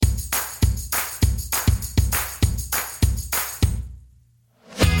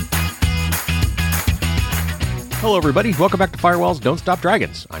Hello, everybody. Welcome back to Firewalls Don't Stop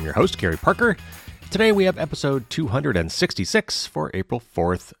Dragons. I'm your host, Gary Parker. Today we have episode 266 for April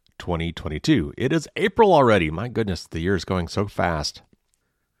 4th, 2022. It is April already. My goodness, the year is going so fast.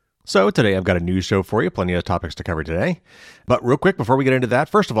 So today I've got a news show for you, plenty of topics to cover today. But real quick, before we get into that,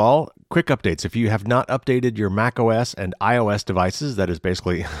 first of all, quick updates. If you have not updated your macOS and iOS devices, that is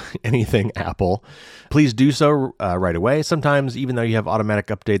basically anything Apple, please do so right away. Sometimes, even though you have automatic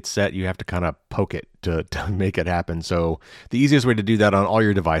updates set, you have to kind of poke it to make it happen. So the easiest way to do that on all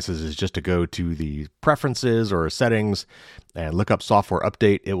your devices is just to go to the preferences or settings and look up software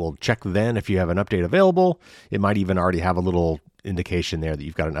update. It will check then if you have an update available. It might even already have a little indication there that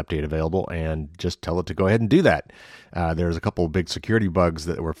you've got an update available, and just tell it to go ahead and do that. There's a couple of big security bugs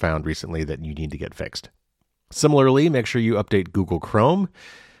that were found recently that you need to get fixed. Similarly, make sure you update Google Chrome,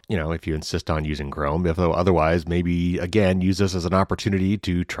 if you insist on using Chrome. If otherwise, maybe, again, use this as an opportunity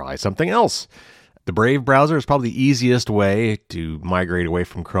to try something else. The Brave browser is probably the easiest way to migrate away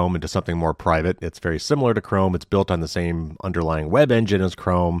from Chrome into something more private. It's very similar to Chrome. It's built on the same underlying web engine as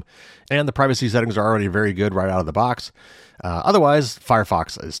Chrome, and the privacy settings are already very good right out of the box. Otherwise,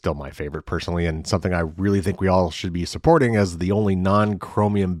 Firefox is still my favorite personally, and something I really think we all should be supporting as the only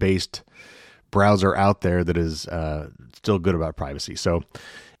non-Chromium-based browser out there that is still good about privacy. So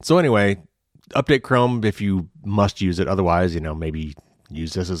anyway, update Chrome if you must use it. Otherwise, maybe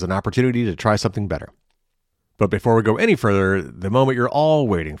use this as an opportunity to try something better. But before we go any further, the moment you're all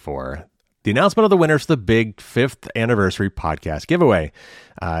waiting for, the announcement of the winners for the big 5th anniversary podcast giveaway.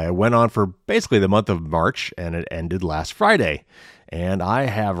 It went on for basically the month of March, and it ended last Friday. And I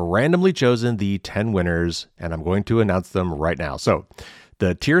have randomly chosen the 10 winners, and I'm going to announce them right now. So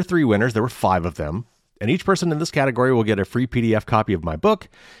the Tier 3 winners, there were 5 of them, and each person in this category will get a free PDF copy of my book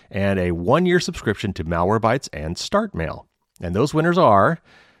and a 1-year subscription to Malwarebytes and StartMail. And those winners are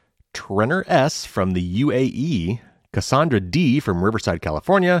Trenner S. from the UAE, Cassandra D. from Riverside,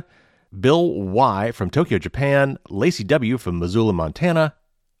 California, Bill Y. from Tokyo, Japan, Lacey W. from Missoula, Montana,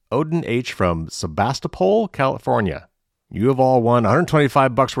 Odin H. from Sebastopol, California. You have all won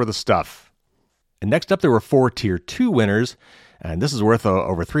 $125 worth of stuff. And next up, there were 4 Tier 2 winners, and this is worth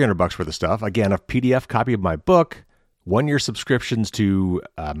over $300 worth of stuff. Again, a PDF copy of my book, 1-year subscriptions to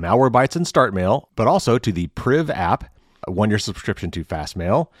Malwarebytes and StartMail, but also to the Priv app, a 1-year subscription to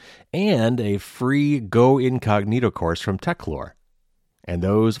Fastmail, and a free Go Incognito course from Techlore. And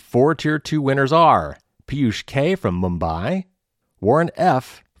those 4 Tier 2 winners are Piyush K. from Mumbai, Warren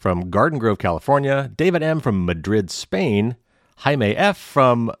F. from Garden Grove, California, David M. from Madrid, Spain, Jaime F.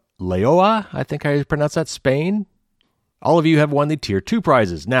 from Leoa, I think I pronounced that, Spain. All of you have won the Tier 2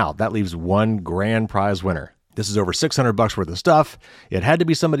 prizes. Now, that leaves one grand prize winner. This is over $600 worth of stuff. It had to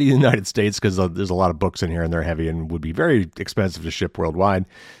be somebody in the United States because there's a lot of books in here and they're heavy and would be very expensive to ship worldwide.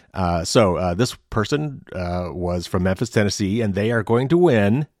 So this person was from Memphis, Tennessee, and they are going to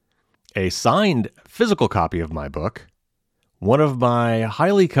win a signed physical copy of my book, one of my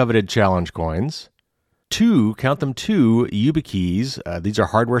highly coveted challenge coins, 2 YubiKeys. These are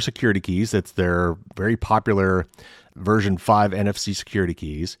hardware security keys. That's their very popular version 5 NFC security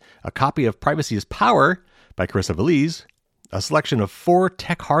keys, a copy of Privacy is Power by Carissa Veliz, a selection of 4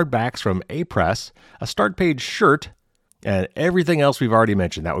 tech hardbacks from A-Press, a start page shirt, and everything else we've already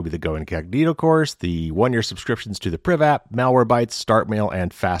mentioned. That would be the Go Incognito course, the 1-year subscriptions to the Priv app, Malwarebytes, StartMail,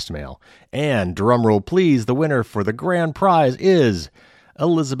 and Fastmail. And drumroll please, the winner for the grand prize is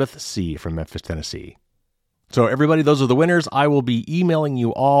Elizabeth C. from Memphis, Tennessee. So everybody, those are the winners. I will be emailing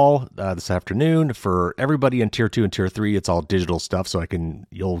you all this afternoon. For everybody in Tier 2 and Tier 3, it's all digital stuff, so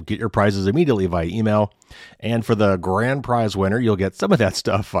you'll get your prizes immediately via email. And for the grand prize winner, you'll get some of that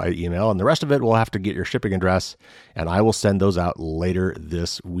stuff via email, and the rest of it will have to get your shipping address, and I will send those out later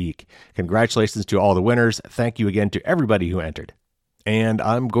this week. Congratulations to all the winners. Thank you again to everybody who entered. And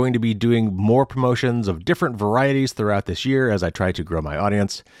I'm going to be doing more promotions of different varieties throughout this year as I try to grow my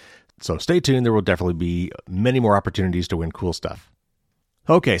audience. So stay tuned. There will definitely be many more opportunities to win cool stuff.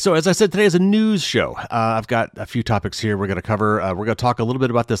 Okay, so as I said, today is a news show. I've got a few topics here we're going to cover. We're going to talk a little bit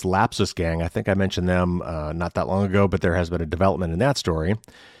about this Lapsus gang. I think I mentioned them not that long ago, but there has been a development in that story.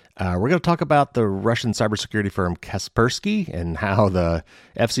 We're going to talk about the Russian cybersecurity firm Kaspersky and how the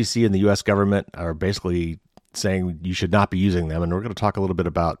FCC and the U.S. government are basically saying you should not be using them. And we're going to talk a little bit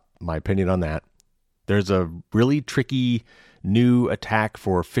about my opinion on that. There's a really tricky new attack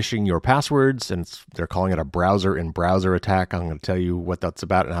for phishing your passwords, and they're calling it a browser-in-browser attack. I'm going to tell you what that's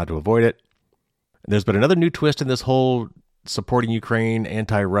about and how to avoid it. And there's been another new twist in this whole supporting Ukraine,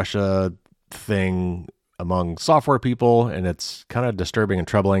 anti-Russia thing among software people, and it's kind of disturbing and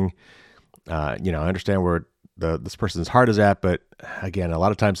troubling. I understand this person's heart is at. But again, a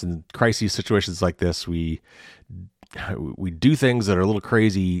lot of times in crisis situations like this, we do things that are a little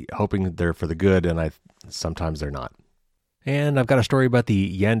crazy, hoping they're for the good, and sometimes they're not. And I've got a story about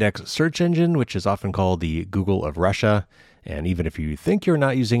the Yandex search engine, which is often called the Google of Russia. And even if you think you're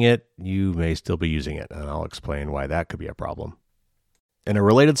not using it, you may still be using it. And I'll explain why that could be a problem. In a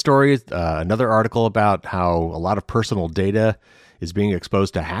related story, another article about how a lot of personal data is being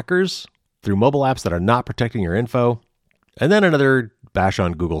exposed to hackers through mobile apps that are not protecting your info. And then another bash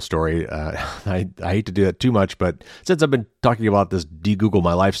on Google story. I hate to do that too much, but since I've been talking about this de-Google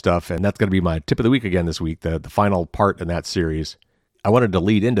my life stuff, and that's going to be my tip of the week again this week, the final part in that series, I wanted to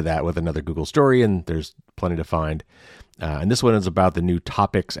lead into that with another Google story, and there's plenty to find. And this one is about the new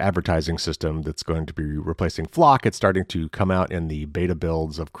Topics advertising system that's going to be replacing Flock. It's starting to come out in the beta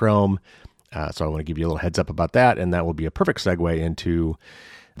builds of Chrome. So I want to give you a little heads up about that, and that will be a perfect segue into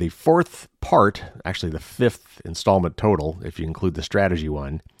the fourth part, actually the fifth installment total, if you include the strategy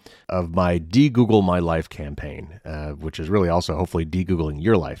one, of my de-Google my life campaign, which is really also hopefully de-Googling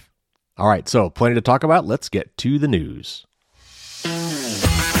your life. All right, so plenty to talk about. Let's get to the news.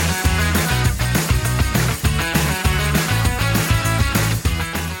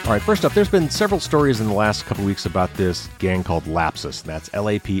 All right, first up, there's been several stories in the last couple of weeks about this gang called Lapsus. That's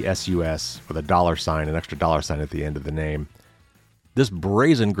Lapsus with a $, an extra $sign at the end of the name. This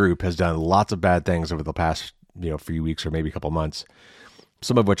brazen group has done lots of bad things over the past few weeks or maybe a couple months,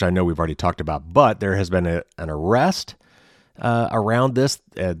 some of which I know we've already talked about. But there has been an arrest around this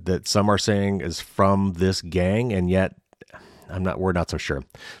that some are saying is from this gang, and yet we're not so sure.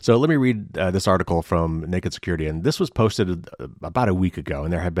 So let me read this article from Naked Security, and this was posted about a week ago,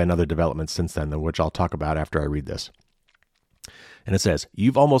 and there have been other developments since then, which I'll talk about after I read this. And it says,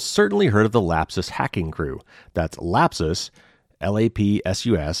 "You've almost certainly heard of the Lapsus hacking crew." That's Lapsus,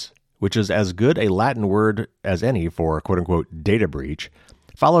 Lapsus, which is as good a Latin word as any for quote-unquote data breach,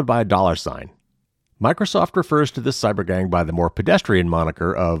 followed by a $sign. Microsoft refers to this cyber gang by the more pedestrian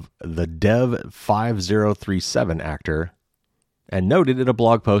moniker of the Dev 5037 actor, and noted in a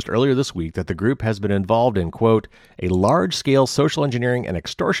blog post earlier this week that the group has been involved in, quote, a large-scale social engineering and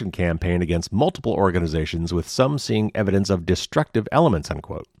extortion campaign against multiple organizations, with some seeing evidence of destructive elements,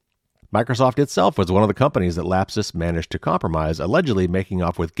 unquote. Microsoft itself was one of the companies that Lapsus managed to compromise, allegedly making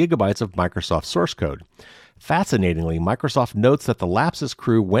off with gigabytes of Microsoft source code. Fascinatingly, Microsoft notes that the Lapsus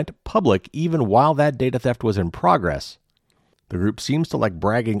crew went public even while that data theft was in progress. The group seems to like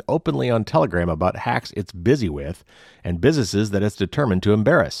bragging openly on Telegram about hacks it's busy with and businesses that it's determined to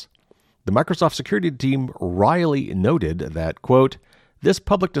embarrass. The Microsoft security team wryly noted that, quote, this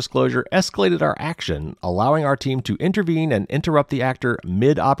public disclosure escalated our action, allowing our team to intervene and interrupt the actor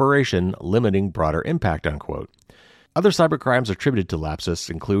mid-operation, limiting broader impact, unquote. Other cybercrimes attributed to Lapsus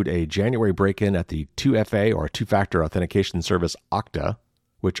include a January break-in at the 2FA, or two-factor authentication service Okta,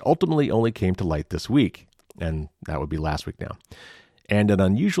 which ultimately only came to light this week. And that would be last week now, and an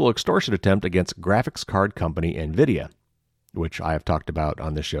unusual extortion attempt against graphics card company NVIDIA, which I have talked about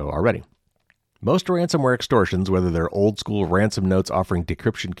on this show already. Most ransomware extortions, whether they're old-school ransom notes offering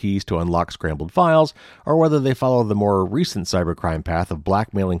decryption keys to unlock scrambled files, or whether they follow the more recent cybercrime path of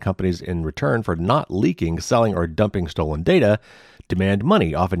blackmailing companies in return for not leaking, selling, or dumping stolen data, demand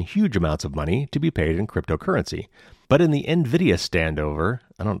money, often huge amounts of money, to be paid in cryptocurrency. But in the NVIDIA standover,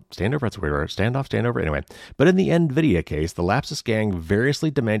 anyway. But in the NVIDIA case, the Lapsus gang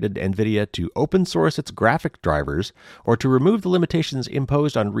variously demanded NVIDIA to open source its graphic drivers or to remove the limitations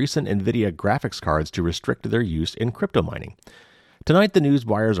imposed on recent NVIDIA graphics cards to restrict their use in crypto mining. Tonight, the news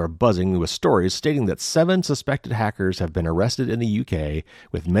wires are buzzing with stories stating that 7 suspected hackers have been arrested in the UK,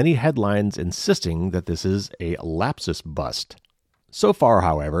 with many headlines insisting that this is a Lapsus bust. So far,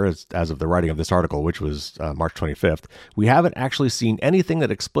 however, as of the writing of this article, which was March 25th, we haven't actually seen anything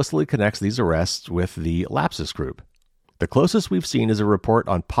that explicitly connects these arrests with the Lapsus group. The closest we've seen is a report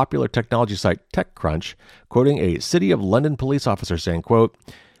on popular technology site TechCrunch, quoting a City of London police officer saying, quote,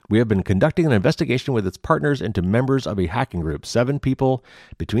 we have been conducting an investigation with its partners into members of a hacking group. 7 people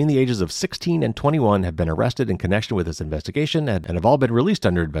between the ages of 16 and 21 have been arrested in connection with this investigation and have all been released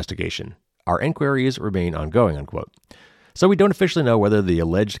under investigation. Our inquiries remain ongoing, unquote. So we don't officially know whether the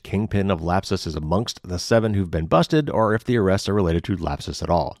alleged kingpin of Lapsus is amongst the 7 who've been busted, or if the arrests are related to Lapsus at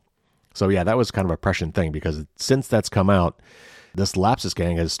all. So yeah, that was kind of a prescient thing, because since that's come out, this Lapsus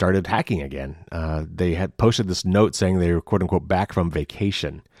gang has started hacking again. They had posted this note saying they were quote-unquote back from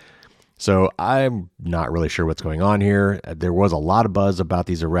vacation. So I'm not really sure what's going on here. There was a lot of buzz about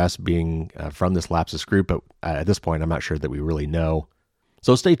these arrests being from this Lapsus group, but at this point, I'm not sure that we really know.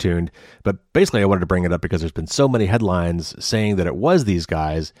 So stay tuned. But basically, I wanted to bring it up because there's been so many headlines saying that it was these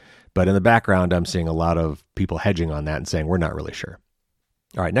guys, But in the background, I'm seeing a lot of people hedging on that and saying we're not really sure.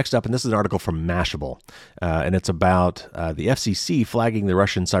 All right, next up, and this is an article from Mashable, and it's about the FCC flagging the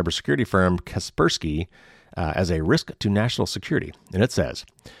Russian cybersecurity firm Kaspersky as a risk to national security. And it says,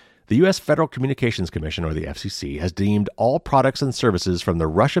 the U.S. Federal Communications Commission, or the FCC, has deemed all products and services from the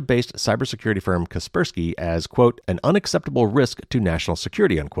Russia-based cybersecurity firm Kaspersky as, quote, an unacceptable risk to national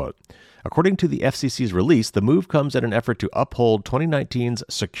security, unquote. According to the FCC's release, the move comes in an effort to uphold 2019's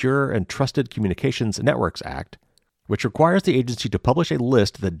Secure and Trusted Communications Networks Act, which requires the agency to publish a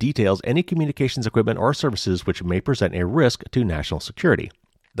list that details any communications equipment or services which may present a risk to national security.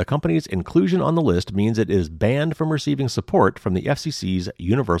 The company's inclusion on the list means it is banned from receiving support from the FCC's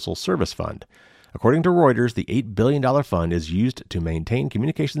Universal Service Fund. According to Reuters, the $8 billion fund is used to maintain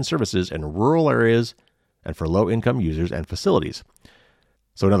communication services in rural areas and for low-income users and facilities.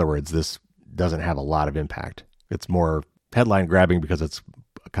 So in other words, this doesn't have a lot of impact. It's more headline grabbing because it's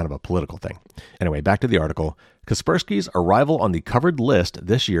kind of a political thing. Anyway, back to the article. Kaspersky's arrival on the covered list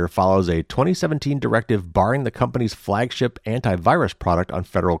this year follows a 2017 directive barring the company's flagship antivirus product on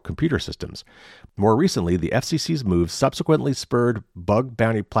federal computer systems. More recently, the FCC's move subsequently spurred bug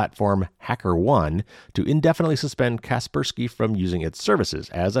bounty platform HackerOne to indefinitely suspend Kaspersky from using its services,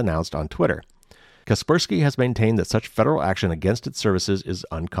 as announced on Twitter. Kaspersky has maintained that such federal action against its services is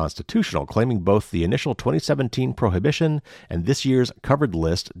unconstitutional, claiming both the initial 2017 prohibition and this year's covered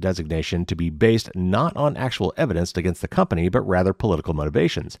list designation to be based not on actual evidence against the company, but rather political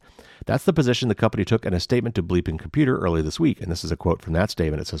motivations. That's the position the company took in a statement to Bleeping Computer earlier this week, and this is a quote from that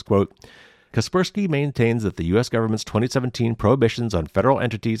statement. It says, quote, Kaspersky maintains that the U.S. government's 2017 prohibitions on federal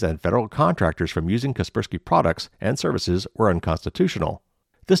entities and federal contractors from using Kaspersky products and services were unconstitutional.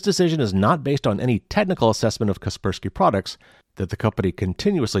 This decision is not based on any technical assessment of Kaspersky products that the company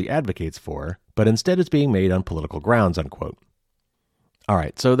continuously advocates for, but instead is being made on political grounds, unquote. All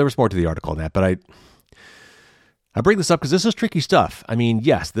right, so there was more to the article on that, but I bring this up because this is tricky stuff. I mean,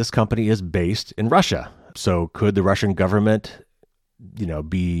 yes, this company is based in Russia. So could the Russian government,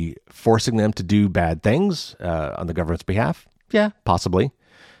 be forcing them to do bad things on the government's behalf? Yeah, possibly.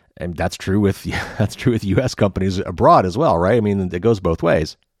 And that's true with U.S. companies abroad as well, right? I mean, it goes both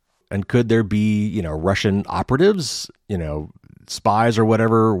ways. And could there be, Russian operatives, spies or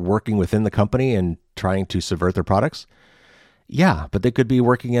whatever working within the company and trying to subvert their products? Yeah, but they could be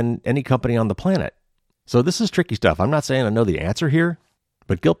working in any company on the planet. So this is tricky stuff. I'm not saying I know the answer here,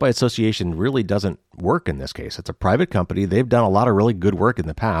 but guilt by association really doesn't work in this case. It's a private company. They've done a lot of really good work in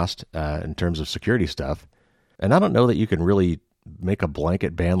the past in terms of security stuff. And I don't know that you can really make a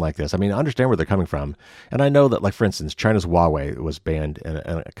blanket ban like this. I mean, I understand where they're coming from. And I know that, like, for instance, China's Huawei was banned in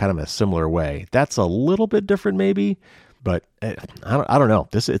a kind of a similar way. That's a little bit different maybe, but I don't know.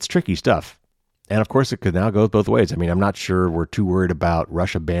 It's tricky stuff. And of course, it could now go both ways. I mean, I'm not sure we're too worried about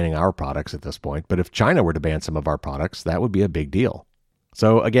Russia banning our products at this point, but if China were to ban some of our products, that would be a big deal.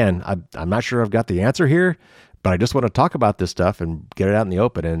 So again, I'm not sure I've got the answer here, but I just want to talk about this stuff and get it out in the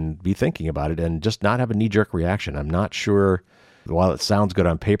open and be thinking about it and just not have a knee-jerk reaction. I'm not sure, while it sounds good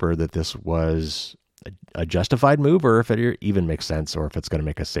on paper, that this was a justified move or if it even makes sense or if it's going to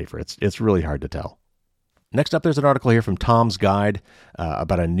make us safer. It's really hard to tell. Next up, there's an article here from Tom's Guide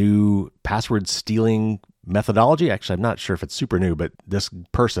about a new password stealing methodology. Actually, I'm not sure if it's super new, but this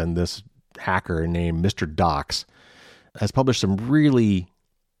hacker named Mr. Docs, has published some really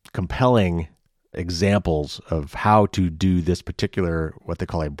compelling examples of how to do this particular, what they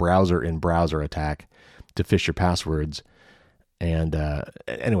call a browser-in-browser attack to phish your passwords. And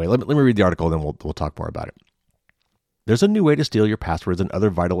anyway, let me read the article, and then we'll talk more about it. There's a new way to steal your passwords and other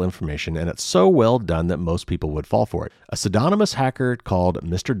vital information, and it's so well done that most people would fall for it. A pseudonymous hacker called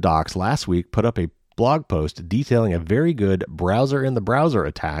Mr. Docs last week put up a blog post detailing a very good browser-in-the-browser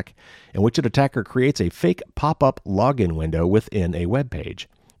attack in which an attacker creates a fake pop-up login window within a web page.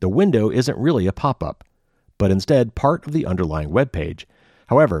 The window isn't really a pop-up, but instead part of the underlying web page.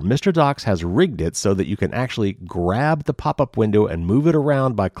 However, Mr. Docs has rigged it so that you can actually grab the pop-up window and move it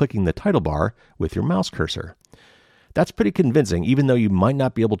around by clicking the title bar with your mouse cursor. That's pretty convincing, even though you might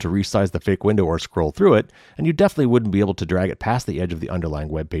not be able to resize the fake window or scroll through it, and you definitely wouldn't be able to drag it past the edge of the underlying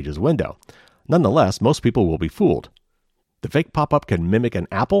web page's window. Nonetheless, most people will be fooled. The fake pop-up can mimic an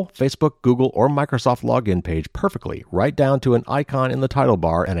Apple, Facebook, Google, or Microsoft login page perfectly, right down to an icon in the title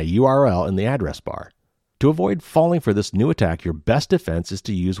bar and a URL in the address bar. To avoid falling for this new attack, your best defense is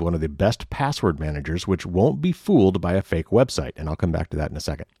to use one of the best password managers, which won't be fooled by a fake website, and I'll come back to that in a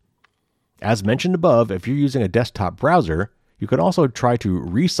second. As mentioned above, if you're using a desktop browser, you can also try to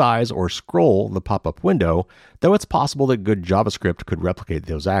resize or scroll the pop-up window, though it's possible that good JavaScript could replicate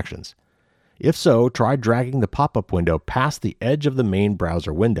those actions. If so, try dragging the pop-up window past the edge of the main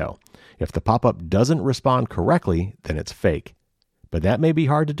browser window. If the pop-up doesn't respond correctly, then it's fake. But that may be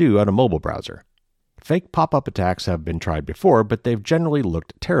hard to do on a mobile browser. Fake pop-up attacks have been tried before, but they've generally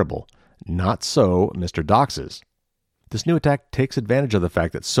looked terrible. Not so Mr. Dox's. This new attack takes advantage of the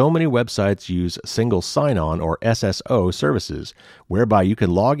fact that so many websites use single sign-on or SSO services, whereby you can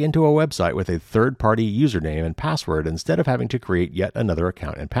log into a website with a third-party username and password instead of having to create yet another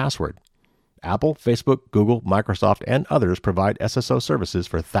account and password. Apple, Facebook, Google, Microsoft, and others provide SSO services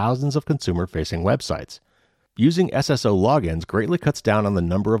for thousands of consumer-facing websites. Using SSO logins greatly cuts down on the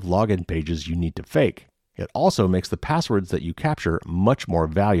number of login pages you need to fake. It also makes the passwords that you capture much more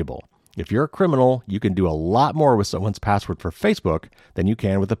valuable. If you're a criminal, you can do a lot more with someone's password for Facebook than you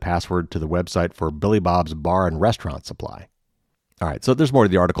can with the password to the website for Billy Bob's Bar and Restaurant Supply. All right, so there's more to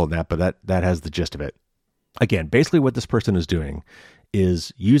the article than that, but that has the gist of it. Again, basically what this person is doing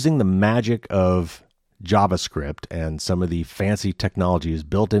is using the magic of JavaScript and some of the fancy technologies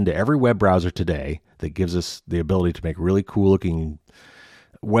built into every web browser today that gives us the ability to make really cool-looking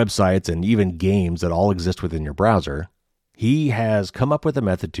websites and even games that all exist within your browser. He has come up with a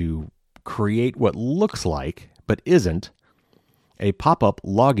method to create what looks like, but isn't, a pop-up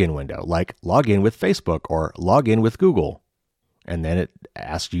login window, like log in with Facebook or log in with Google. And then it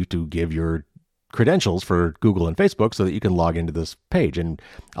asks you to give your credentials for Google and Facebook so that you can log into this page. And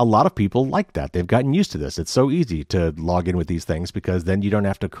a lot of people like that. They've gotten used to this. It's so easy to log in with these things because then you don't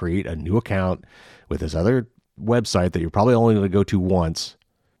have to create a new account with this other website that you're probably only going to go to once.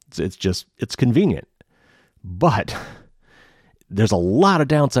 It's convenient. But there's a lot of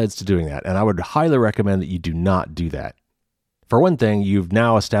downsides to doing that, and I would highly recommend that you do not do that. For one thing, you've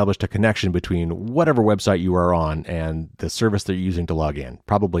now established a connection between whatever website you are on and the service that you're using to log in,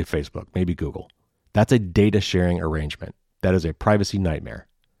 probably Facebook, maybe Google. That's a data sharing arrangement. That is a privacy nightmare.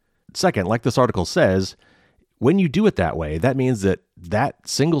 Second, like this article says, when you do it that way, that means that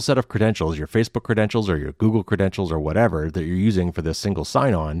single set of credentials, your Facebook credentials or your Google credentials or whatever that you're using for this single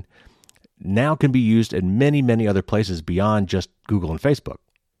sign-on, now can be used in many, many other places beyond just Google and Facebook.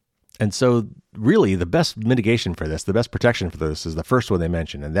 And so really the best mitigation for this, the best protection for this is the first one they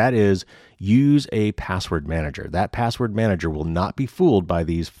mentioned, and that is use a password manager. That password manager will not be fooled by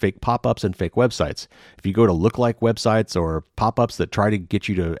these fake pop-ups and fake websites. If you go to lookalike websites or pop-ups that try to get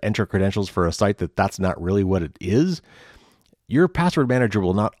you to enter credentials for a site that's not really what it is, your password manager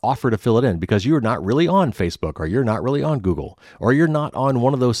will not offer to fill it in because you're not really on Facebook or you're not really on Google or you're not on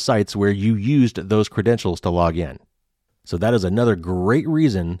one of those sites where you used those credentials to log in. So that is another great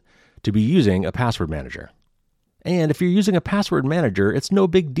reason to be using a password manager. And if you're using a password manager, it's no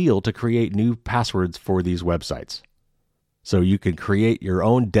big deal to create new passwords for these websites. So you can create your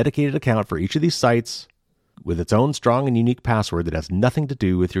own dedicated account for each of these sites with its own strong and unique password that has nothing to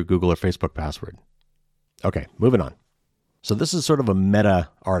do with your Google or Facebook password. Okay, moving on. So this is sort of a meta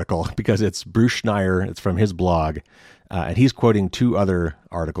article because it's Bruce Schneier. It's from his blog, and he's quoting two other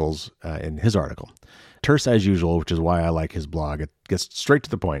articles in his article. Terse as usual, which is why I like his blog. It gets straight to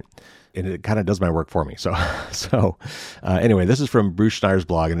the point, and it kind of does my work for me. So anyway, this is from Bruce Schneier's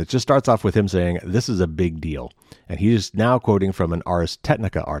blog, and it just starts off with him saying, this is a big deal. And he's now quoting from an Ars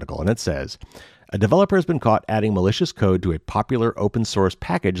Technica article, and it says, a developer has been caught adding malicious code to a popular open source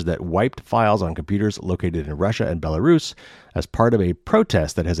package that wiped files on computers located in Russia and Belarus as part of a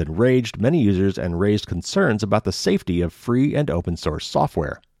protest that has enraged many users and raised concerns about the safety of free and open source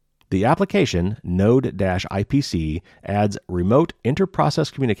software. The application, Node-IPC, adds remote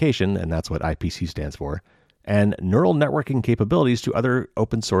inter-process communication, and that's what IPC stands for, and neural networking capabilities to other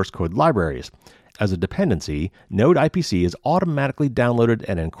open source code libraries. As a dependency, Node-IPC is automatically downloaded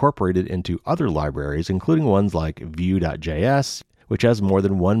and incorporated into other libraries, including ones like Vue.js, which has more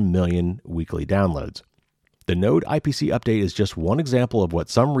than 1 million weekly downloads. The Node-IPC update is just one example of what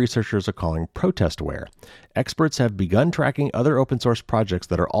some researchers are calling protestware. Experts have begun tracking other open source projects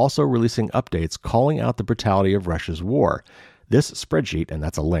that are also releasing updates calling out the brutality of Russia's war. This spreadsheet, and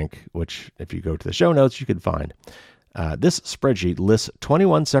that's a link, which if you go to the show notes, you can find. This spreadsheet lists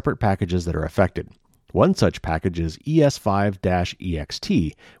 21 separate packages that are affected. One such package is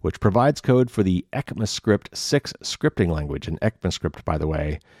ES5-EXT, which provides code for the ECMAScript 6 scripting language. And ECMAScript, by the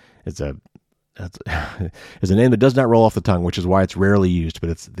way, is a name that does not roll off the tongue, which is why it's rarely used, but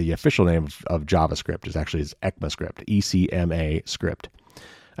it's the official name of JavaScript is ECMAScript, ECMA script.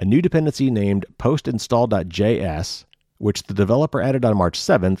 A new dependency named postinstall.js, which the developer added on March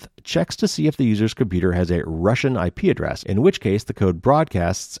 7th, checks to see if the user's computer has a Russian IP address, in which case the code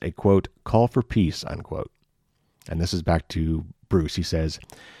broadcasts a, quote, call for peace, unquote. And this is back to Bruce. He says,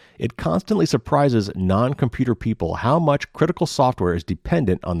 It constantly surprises non-computer people how much critical software is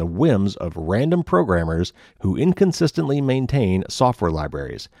dependent on the whims of random programmers who inconsistently maintain software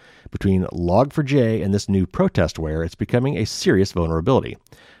libraries. Between Log4j and this new protestware, it's becoming a serious vulnerability.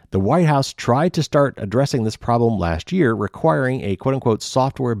 The White House tried to start addressing this problem last year, requiring a quote-unquote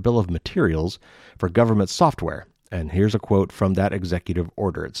software bill of materials for government software. And here's a quote from that executive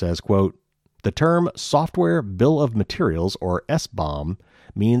order. It says, quote, "The term Software Bill of Materials, or SBOM,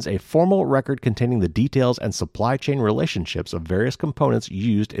 means a formal record containing the details and supply chain relationships of various components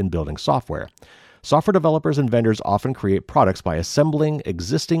used in building software. Software developers and vendors often create products by assembling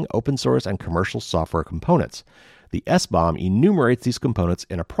existing open source and commercial software components. The SBOM enumerates these components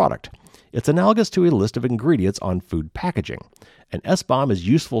in a product. It's analogous to a list of ingredients on food packaging. An SBOM is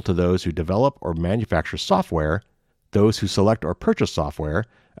useful to those who develop or manufacture software, those who select or purchase software,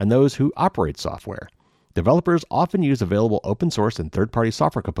 and those who operate software. Developers often use available open source and third-party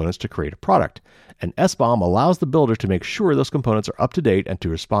software components to create a product. An SBOM allows the builder to make sure those components are up to date and to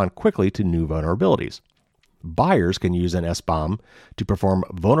respond quickly to new vulnerabilities. Buyers can use an SBOM to perform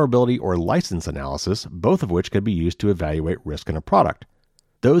vulnerability or license analysis, both of which can be used to evaluate risk in a product.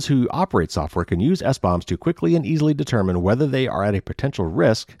 Those who operate software can use SBOMs to quickly and easily determine whether they are at a potential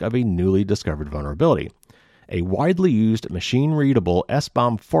risk of a newly discovered vulnerability. A widely used machine-readable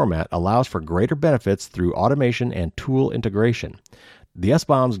SBOM format allows for greater benefits through automation and tool integration. The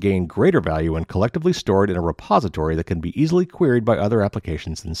SBOMs gain greater value when collectively stored in a repository that can be easily queried by other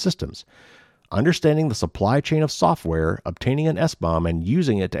applications and systems. Understanding the supply chain of software, obtaining an SBOM, and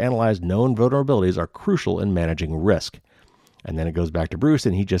using it to analyze known vulnerabilities are crucial in managing risk." And then it goes back to Bruce,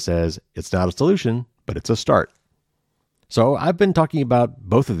 and he just says, it's not a solution, but it's a start. So I've been talking about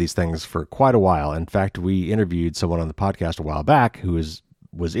both of these things for quite a while. In fact, we interviewed someone on the podcast a while back who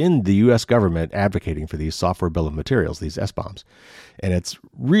was in the U.S. government advocating for these software bill of materials, these SBOMs. And it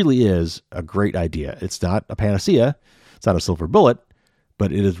really is a great idea. It's not a panacea. It's not a silver bullet.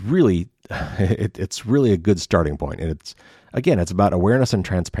 But it is really, it's really a good starting point. And it's about awareness and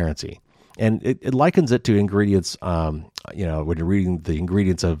transparency. And it likens it to ingredients, when you're reading the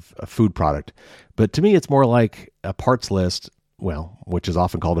ingredients of a food product. But to me, it's more like a parts list, which is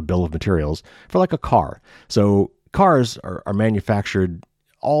often called a bill of materials, for like a car. So cars are manufactured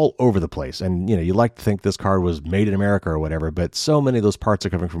all over the place. And, you like to think this car was made in America or whatever, but so many of those parts are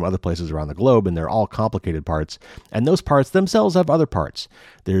coming from other places around the globe, and they're all complicated parts. And those parts themselves have other parts.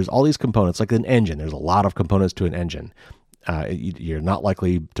 There's all these components, like an engine. There's a lot of components to an engine. You're not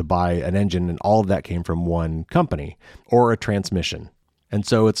likely to buy an engine and all of that came from one company, or a transmission. And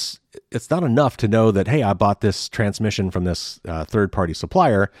so it's not enough to know that, hey, I bought this transmission from this third-party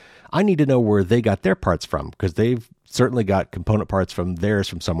supplier. I need to know where they got their parts from, because they've certainly got component parts from theirs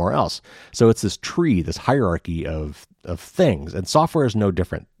from somewhere else. So it's this tree, this hierarchy of things, and software is no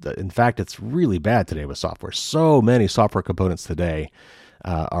different. In fact, it's really bad today with software. So many software components today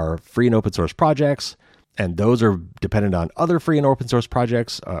are free and open source projects, and those are dependent on other free and open source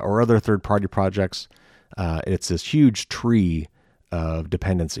projects or other third-party projects. It's this huge tree of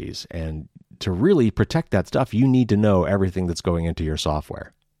dependencies, and to really protect that stuff, you need to know everything that's going into your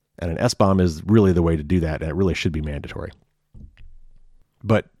software. And an SBOM is really the way to do that, and it really should be mandatory.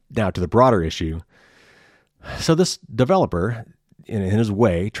 But now to the broader issue. So this developer, in his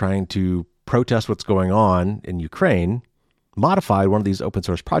way, trying to protest what's going on in Ukraine, modified one of these open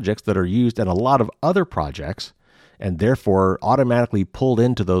source projects that are used in a lot of other projects, and therefore automatically pulled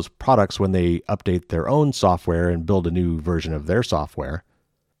into those products when they update their own software and build a new version of their software,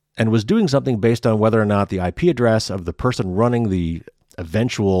 and was doing something based on whether or not the IP address of the person running the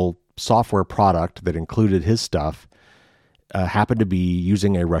eventual software product that included his stuff happened to be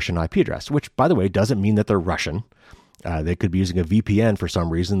using a Russian IP address, which, by the way, doesn't mean that they're Russian. They could be using a VPN for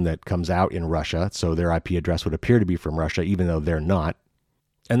some reason that comes out in Russia, so their IP address would appear to be from Russia, even though they're not.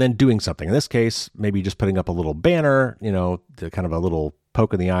 And then doing something. In this case, maybe just putting up a little banner, to kind of a little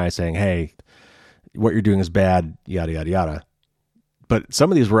poke in the eye saying, hey, what you're doing is bad, yada, yada, yada. But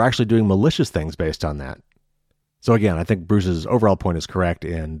some of these were actually doing malicious things based on that. So again, I think Bruce's overall point is correct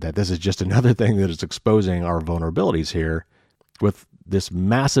in that this is just another thing that is exposing our vulnerabilities here with this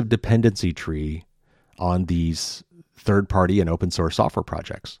massive dependency tree on these third-party and open source software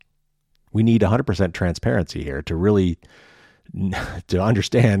projects. We need 100% transparency here to really to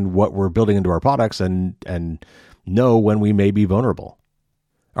understand what we're building into our products and know when we may be vulnerable.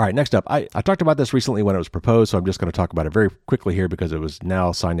 All right, next up, I talked about this recently when it was proposed, so I'm just going to talk about it very quickly here because it was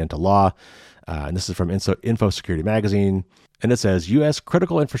now signed into law. And this is from Info Security Magazine. And it says, U.S.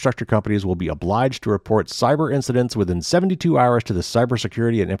 critical infrastructure companies will be obliged to report cyber incidents within 72 hours to the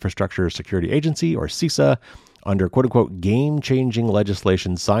Cybersecurity and Infrastructure Security Agency, or CISA, under quote-unquote game-changing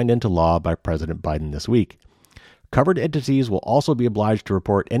legislation signed into law by President Biden this week. Covered entities will also be obliged to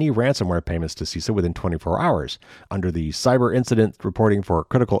report any ransomware payments to CISA within 24 hours under the Cyber Incident Reporting for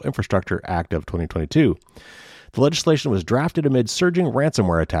Critical Infrastructure Act of 2022. The legislation was drafted amid surging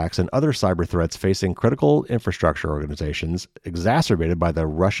ransomware attacks and other cyber threats facing critical infrastructure organizations, exacerbated by the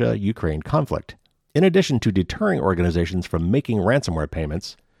Russia-Ukraine conflict. In addition to deterring organizations from making ransomware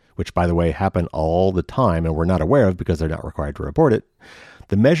payments, which, by the way, happen all the time and we're not aware of because they're not required to report it,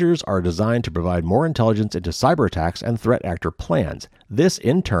 the measures are designed to provide more intelligence into cyber attacks and threat actor plans. This,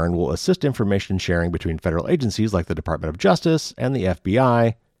 in turn, will assist information sharing between federal agencies like the Department of Justice and the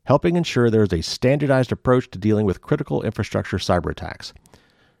FBI, helping ensure there is a standardized approach to dealing with critical infrastructure cyber attacks.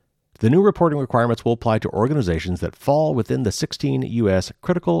 The new reporting requirements will apply to organizations that fall within the 16 U.S.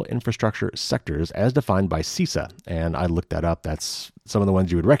 critical infrastructure sectors as defined by CISA. And I looked that up. That's some of the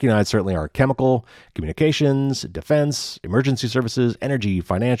ones you would recognize certainly are chemical, communications, defense, emergency services, energy,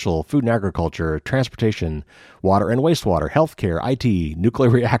 financial, food and agriculture, transportation, water and wastewater, healthcare, IT, nuclear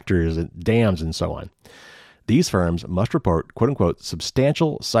reactors, dams, and so on. These firms must report, quote-unquote,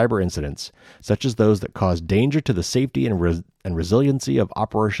 substantial cyber incidents, such as those that cause danger to the safety and resiliency of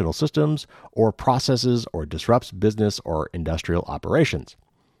operational systems or processes or disrupts business or industrial operations.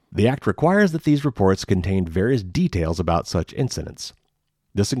 The Act requires that these reports contain various details about such incidents.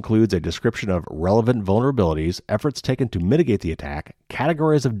 This includes a description of relevant vulnerabilities, efforts taken to mitigate the attack,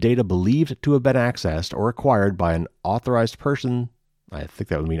 categories of data believed to have been accessed or acquired by an authorized person, I think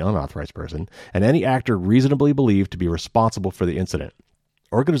that would mean unauthorized person, and any actor reasonably believed to be responsible for the incident.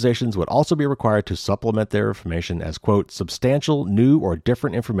 Organizations would also be required to supplement their information as, quote, substantial new or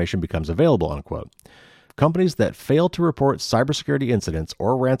different information becomes available, unquote. Companies that fail to report cybersecurity incidents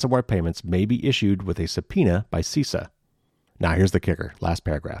or ransomware payments may be issued with a subpoena by CISA. Now here's the kicker, last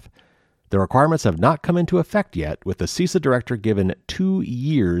paragraph. The requirements have not come into effect yet, with the CISA director given 2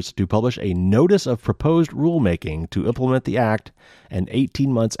 years to publish a notice of proposed rulemaking to implement the act, and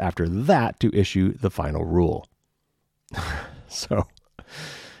 18 months after that to issue the final rule. So,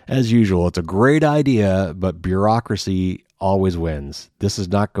 as usual, it's a great idea, but bureaucracy always wins. This is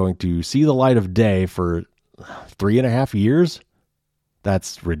not going to see the light of day for 3.5 years?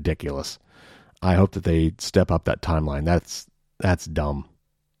 That's ridiculous. I hope that they step up that timeline. That's dumb.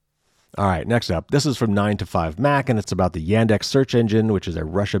 All right, next up. This is from 9to5Mac, and it's about the Yandex search engine, which is a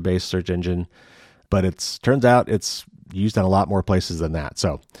Russia-based search engine. But turns out it's used in a lot more places than that.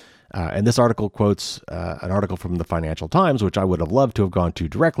 So, and this article quotes an article from the Financial Times, which I would have loved to have gone to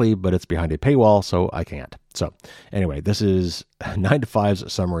directly, but it's behind a paywall, so I can't. So anyway, this is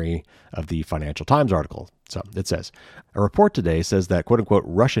 9to5's summary of the Financial Times article. So it says, a report today says that, quote-unquote,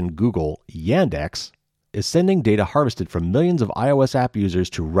 Russian Google, Yandex, is sending data harvested from millions of iOS app users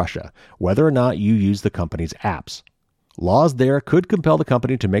to Russia, whether or not you use the company's apps. Laws there could compel the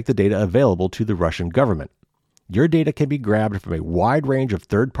company to make the data available to the Russian government. Your data can be grabbed from a wide range of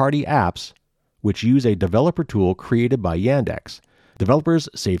third-party apps, which use a developer tool created by Yandex. Developers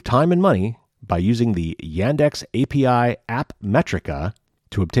save time and money by using the Yandex API AppMetrica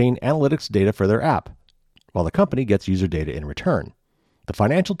to obtain analytics data for their app, while the company gets user data in return. The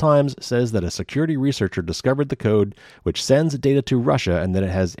Financial Times says that a security researcher discovered the code which sends data to Russia and that it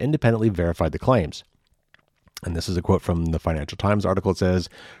has independently verified the claims. And this is a quote from the Financial Times article. It says,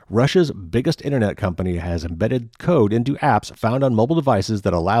 Russia's biggest internet company has embedded code into apps found on mobile devices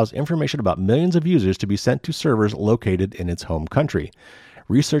that allows information about millions of users to be sent to servers located in its home country.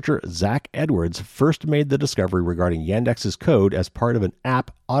 Researcher Zach Edwards first made the discovery regarding Yandex's code as part of an app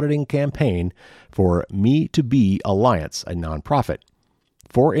auditing campaign for Me2Be Alliance, a nonprofit.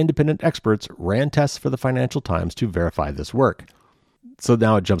 4 independent experts ran tests for the Financial Times to verify this work. So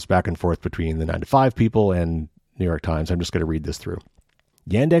now it jumps back and forth between the 9to5 people and New York Times. I'm just going to read this through.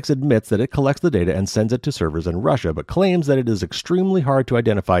 Yandex admits that it collects the data and sends it to servers in Russia, but claims that it is extremely hard to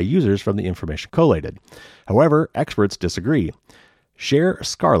identify users from the information collated. However, experts disagree. Cher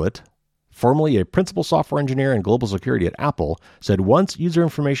Scarlett, formerly a principal software engineer in global security at Apple, said once user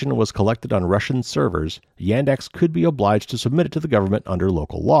information was collected on Russian servers, Yandex could be obliged to submit it to the government under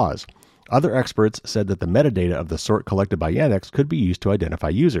local laws. Other experts said that the metadata of the sort collected by Yandex could be used to identify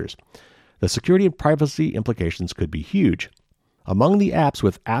users. The security and privacy implications could be huge. Among the apps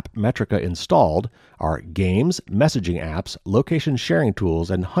with AppMetrica installed are games, messaging apps, location sharing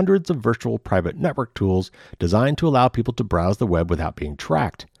tools, and hundreds of virtual private network tools designed to allow people to browse the web without being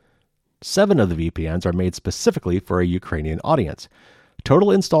tracked. 7 of the VPNs are made specifically for a Ukrainian audience.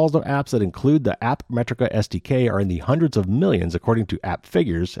 Total installs of apps that include the AppMetrica SDK are in the hundreds of millions, according to App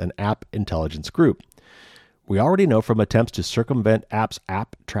Figures, an app intelligence group. We already know from attempts to circumvent apps'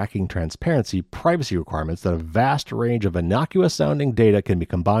 app tracking transparency privacy requirements that a vast range of innocuous-sounding data can be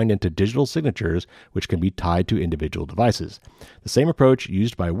combined into digital signatures, which can be tied to individual devices. The same approach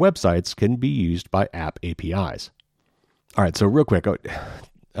used by websites can be used by app APIs. All right, so real quick,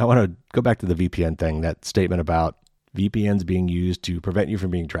 I want to go back to the VPN thing, that statement about VPNs being used to prevent you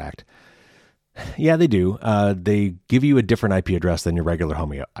from being tracked. Yeah, they do. They give you a different IP address than your regular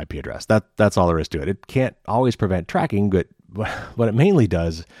home IP address. That's all there is to it. It can't always prevent tracking, but what it mainly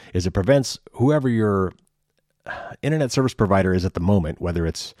does is it prevents whoever your internet service provider is at the moment, whether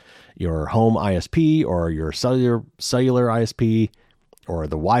it's your home ISP or your cellular ISP or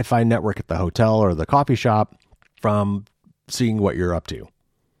the Wi-Fi network at the hotel or the coffee shop, from seeing what you're up to.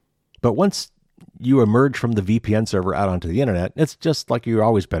 But once you emerge from the VPN server out onto the internet, it's just like you've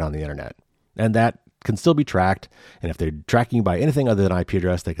always been on the internet. And that can still be tracked. And if they're tracking you by anything other than IP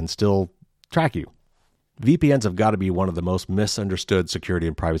address, they can still track you. VPNs have got to be one of the most misunderstood security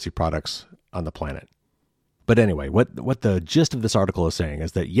and privacy products on the planet. But anyway, what the gist of this article is saying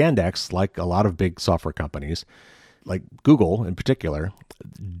is that Yandex, like a lot of big software companies, like Google in particular,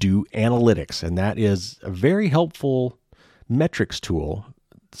 do analytics. And that is a very helpful metrics tool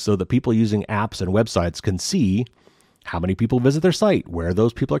so that people using apps and websites can see how many people visit their site, where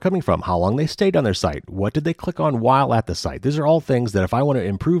those people are coming from, how long they stayed on their site, what did they click on while at the site. These are all things that if I want to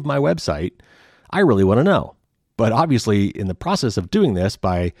improve my website, I really want to know. But obviously, in the process of doing this,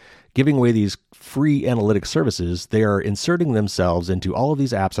 by giving away these free analytics services, they are inserting themselves into all of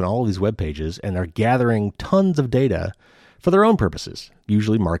these apps and all of these web pages, and they're gathering tons of data for their own purposes,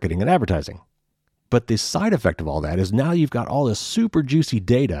 usually marketing and advertising. But the side effect of all that is now you've got all this super juicy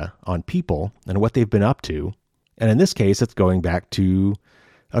data on people and what they've been up to. And in this case, it's going back to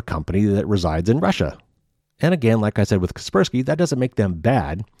a company that resides in Russia. And again, like I said with Kaspersky, that doesn't make them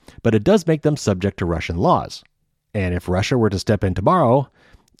bad, but it does make them subject to Russian laws. And if Russia were to step in tomorrow,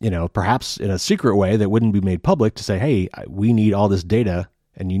 perhaps in a secret way that wouldn't be made public, to say, hey, we need all this data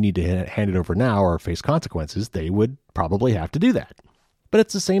and you need to hand it over now or face consequences, they would probably have to do that. But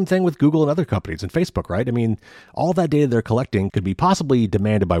it's the same thing with Google and other companies and Facebook, right? I mean, all that data they're collecting could be possibly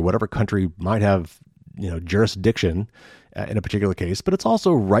demanded by whatever country might have jurisdiction in a particular case, but it's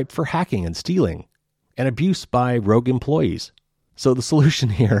also ripe for hacking and stealing and abuse by rogue employees. So the solution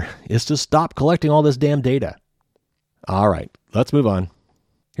here is to stop collecting all this damn data. All right, let's move on.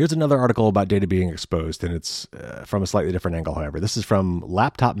 Here's another article about data being exposed, and it's from a slightly different angle, however. This is from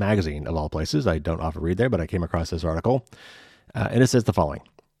Laptop Magazine, of all places. I don't often read there, but I came across this article, and it says the following.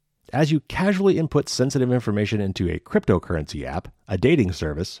 As you casually input sensitive information into a cryptocurrency app, a dating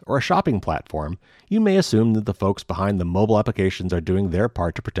service, or a shopping platform, you may assume that the folks behind the mobile applications are doing their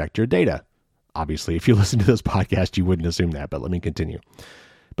part to protect your data. Obviously, if you listen to this podcast, you wouldn't assume that, but let me continue.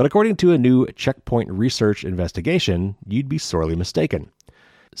 But according to a new Checkpoint research investigation, you'd be sorely mistaken.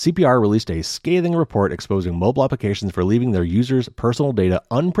 CPR released a scathing report exposing mobile applications for leaving their users' personal data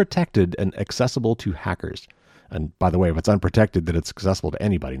unprotected and accessible to hackers. And by the way, if it's unprotected, then it's accessible to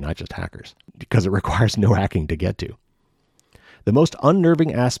anybody, not just hackers, because it requires no hacking to get to. The most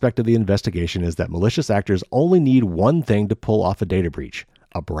unnerving aspect of the investigation is that malicious actors only need one thing to pull off a data breach: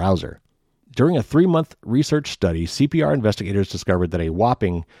 a browser. During a 3-month research study, CPR investigators discovered that a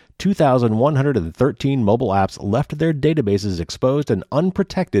whopping 2,113 mobile apps left their databases exposed and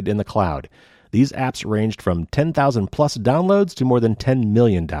unprotected in the cloud. These apps ranged from 10,000 plus downloads to more than 10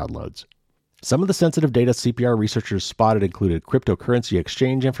 million downloads. Some of the sensitive data CPR researchers spotted included cryptocurrency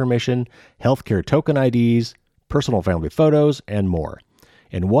exchange information, healthcare token IDs, personal family photos, and more.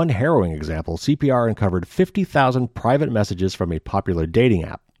 In one harrowing example, CPR uncovered 50,000 private messages from a popular dating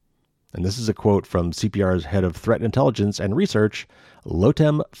app. And this is a quote from CPR's head of threat intelligence and research,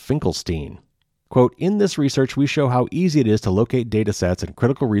 Lotem Finkelstein. Quote, "In this research, we show how easy it is to locate data sets and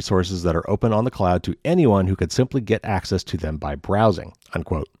critical resources that are open on the cloud to anyone who could simply get access to them by browsing,"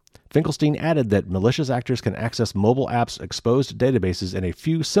 unquote. Finkelstein added that malicious actors can access mobile apps' exposed databases in a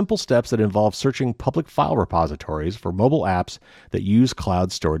few simple steps that involve searching public file repositories for mobile apps that use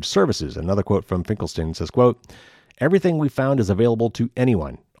cloud storage services. Another quote from Finkelstein says, quote, "Everything we found is available to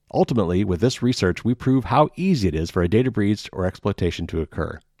anyone. Ultimately, with this research, we prove how easy it is for a data breach or exploitation to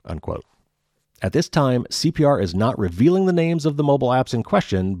occur," unquote. At this time, CPR is not revealing the names of the mobile apps in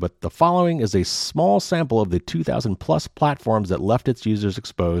question, but the following is a small sample of the 2,000 plus platforms that left its users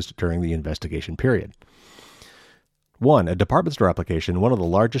exposed during the investigation period. 1. A department store application, one of the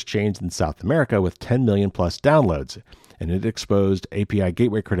largest chains in South America with 10 million plus downloads, and it exposed API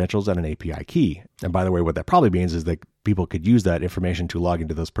gateway credentials and an API key. And by the way, what that probably means is that people could use that information to log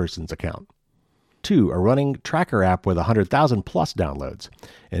into this person's account. 2, a running tracker app with 100,000 plus downloads,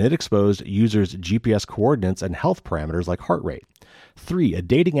 and it exposed users' GPS coordinates and health parameters like heart rate. 3, a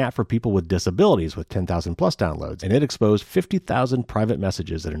dating app for people with disabilities with 10,000 plus downloads, and it exposed 50,000 private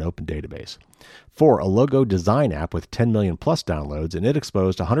messages in an open database. 4, a logo design app with 10 million plus downloads, and it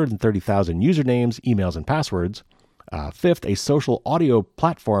exposed 130,000 usernames, emails, and passwords. 5th, a social audio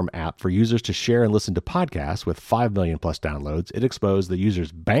platform app for users to share and listen to podcasts with 5 million plus downloads. It exposed the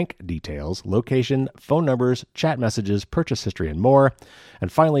user's bank details, location, phone numbers, chat messages, purchase history, and more.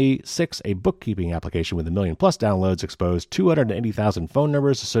 And finally, 6, a bookkeeping application with 1 million plus downloads exposed 280,000 phone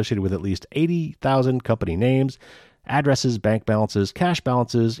numbers associated with at least 80,000 company names, addresses, bank balances, cash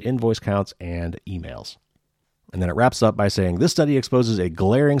balances, invoice counts, and emails. And then it wraps up by saying, this study exposes a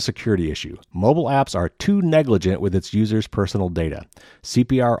glaring security issue. Mobile apps are too negligent with its users' personal data.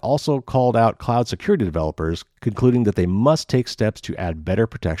 CPR also called out cloud security developers, concluding that they must take steps to add better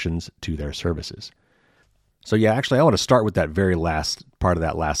protections to their services. So yeah, actually, I want to start with that very last part of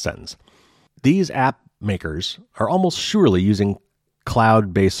that last sentence. These app makers are almost surely using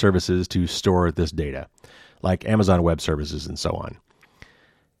cloud-based services to store this data, like Amazon Web Services and so on.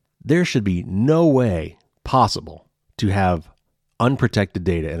 There should be no way possible to have unprotected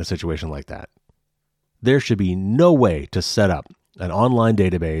data in a situation like that. There should be no way to set up an online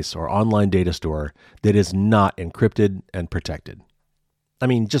database or online data store that is not encrypted and protected. I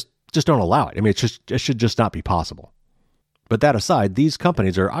mean, just don't allow it. I mean, it should just not be possible. But that aside, these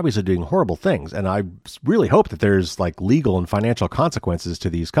companies are obviously doing horrible things, and I really hope that there's like legal and financial consequences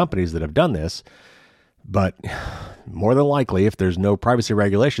to these companies that have done this. But more than likely, if there's no privacy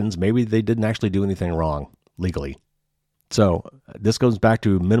regulations, maybe they didn't actually do anything wrong legally. So this goes back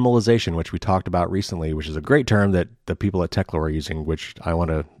to minimalization, which we talked about recently, which is a great term that the people at Techlore are using, which I want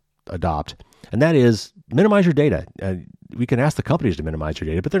to adopt. And that is minimize your data. We can ask the companies to minimize your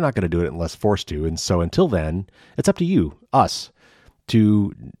data, but they're not going to do it unless forced to. And so until then, it's up to you, us,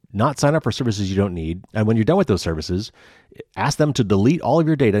 to not sign up for services you don't need. And when you're done with those services, ask them to delete all of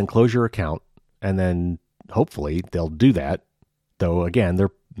your data and close your account. And then hopefully they'll do that, though, again, they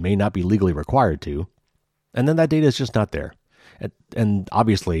may not be legally required to. And then that data is just not there. And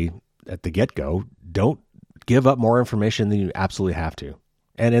obviously, at the get-go, don't give up more information than you absolutely have to.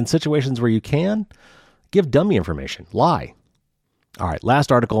 And in situations where you can, give dummy information. Lie. All right,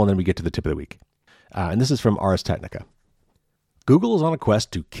 last article, and then we get to the tip of the week. And this is from Ars Technica. Google is on a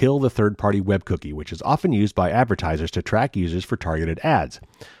quest to kill the third-party web cookie, which is often used by advertisers to track users for targeted ads.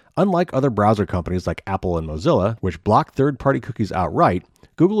 Unlike other browser companies like Apple and Mozilla, which block third-party cookies outright,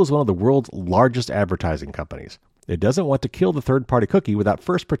 Google is one of the world's largest advertising companies. It doesn't want to kill the third-party cookie without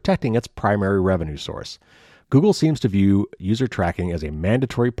first protecting its primary revenue source. Google seems to view user tracking as a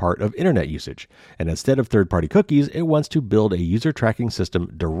mandatory part of internet usage, and instead of third-party cookies, it wants to build a user tracking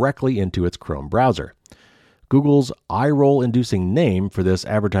system directly into its Chrome browser. Google's eye-roll-inducing name for this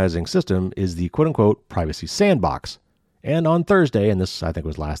advertising system is the quote-unquote privacy sandbox. And on Thursday, and this I think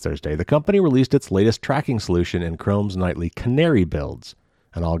was last Thursday, the company released its latest tracking solution in Chrome's nightly Canary builds.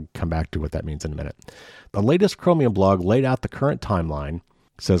 And I'll come back to what that means in a minute. The latest Chromium blog laid out the current timeline.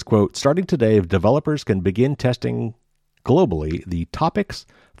 It says, quote, starting today, developers can begin testing globally the Topics,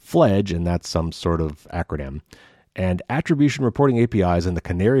 Fledge, and that's some sort of acronym, and attribution reporting APIs in the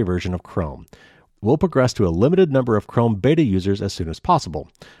Canary version of Chrome. We'll progress to a limited number of Chrome beta users as soon as possible.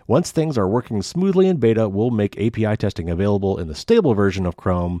 Once things are working smoothly in beta, we'll make API testing available in the stable version of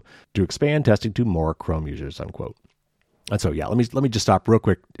Chrome to expand testing to more Chrome users, unquote. And so, yeah, let me just stop real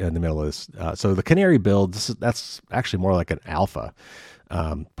quick in the middle of this. So the Canary build, that's actually more like an alpha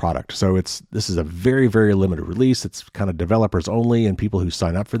product. So this is a very, very limited release. It's kind of developers only and people who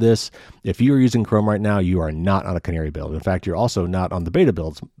sign up for this. If you are using Chrome right now, you are not on a Canary build. In fact, you're also not on the beta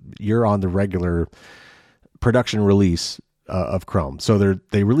builds. You're on the regular production release of Chrome. So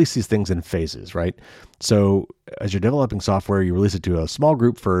they release these things in phases, right? So as you're developing software, you release it to a small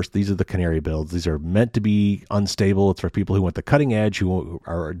group first. These are the Canary builds. These are meant to be unstable. It's for people who want the cutting edge, who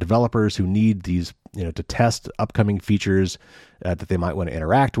are developers who need these, to test upcoming features that they might want to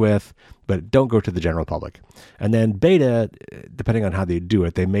interact with, but don't go to the general public. And then beta, depending on how they do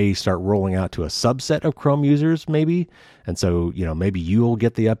it, they may start rolling out to a subset of Chrome users, maybe. And so, maybe you'll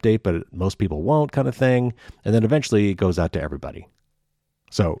get the update, but most people won't, kind of thing. And then eventually it goes out to everybody.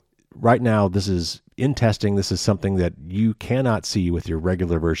 So right now, this is in testing. This is something that you cannot see with your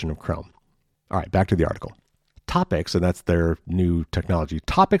regular version of Chrome. All right, back to the article. Topics, and that's their new technology.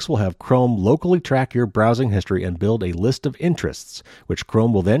 Topics will have Chrome locally track your browsing history and build a list of interests, which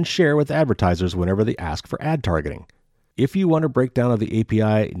Chrome will then share with advertisers whenever they ask for ad targeting. If you want a breakdown of the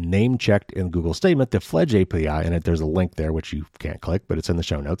API name checked in Google statement, the Fledge API, and there's a link there which you can't click, but it's in the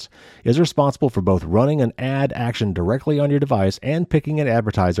show notes, is responsible for both running an ad action directly on your device and picking an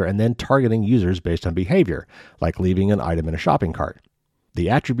advertiser and then targeting users based on behavior, like leaving an item in a shopping cart. The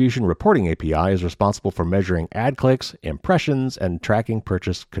Attribution Reporting API is responsible for measuring ad clicks, impressions, and tracking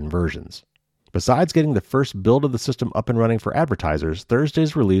purchase conversions. Besides getting the first build of the system up and running for advertisers,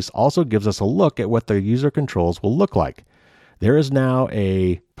 Thursday's release also gives us a look at what the user controls will look like. There is now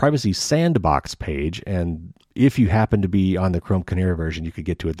a Privacy Sandbox page, and if you happen to be on the Chrome Canary version, you could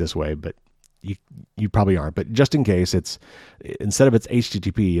get to it this way, but you probably aren't. But just in case, it's instead of its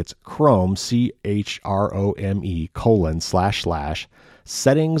HTTP, it's Chrome,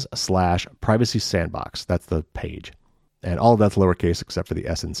 CHROME://settings/privacy sandbox. That's the page. And all of that's lowercase except for the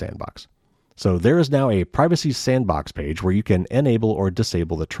S in sandbox. So there is now a Privacy Sandbox page where you can enable or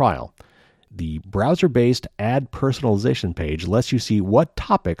disable the trial. The browser-based ad personalization page lets you see what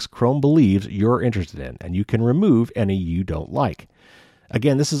topics Chrome believes you're interested in, and you can remove any you don't like.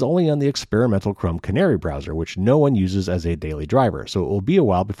 Again, this is only on the experimental Chrome Canary browser, which no one uses as a daily driver, so it will be a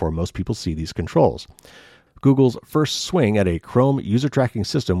while before most people see these controls. Google's first swing at a Chrome user tracking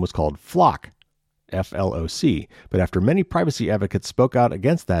system was called FLoC, F-L-O-C, but after many privacy advocates spoke out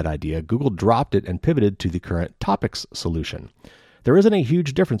against that idea, Google dropped it and pivoted to the current Topics solution. There isn't a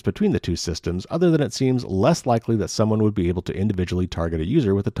huge difference between the two systems, other than it seems less likely that someone would be able to individually target a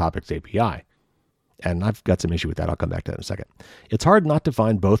user with the Topics API. And I've got some issue with that. I'll come back to that in a second. It's hard not to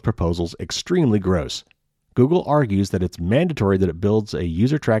find both proposals extremely gross. Google argues that it's mandatory that it builds a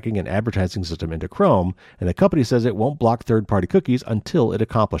user tracking and advertising system into Chrome, and the company says it won't block third-party cookies until it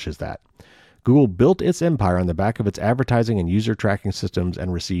accomplishes that. Google built its empire on the back of its advertising and user tracking systems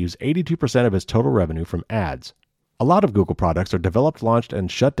and receives 82% of its total revenue from ads. A lot of Google products are developed, launched,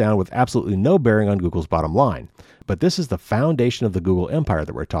 and shut down with absolutely no bearing on Google's bottom line. But this is the foundation of the Google empire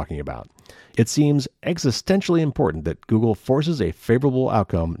that we're talking about. It seems existentially important that Google forces a favorable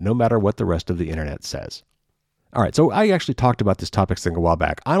outcome no matter what the rest of the internet says. All right, so I actually talked about this Topics thing a while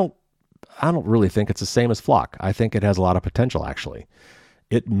back. I don't really think it's the same as FLoC. I think it has a lot of potential, actually.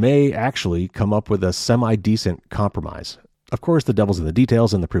 It may actually come up with a semi-decent compromise. Of course, the devil's in the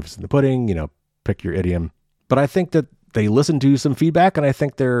details and the proof is in the pudding, pick your idiom. But I think that they listened to some feedback, and I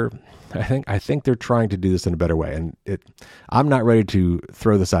think they're trying to do this in a better way. And I'm not ready to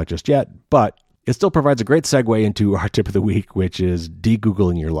throw this out just yet, but it still provides a great segue into our tip of the week, which is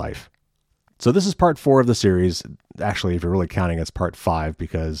de-Googling your life. So this is part 4 of the series. Actually, if you're really counting, it's part 5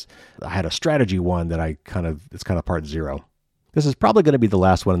 because I had a strategy one that it's kind of part 0. This is probably going to be the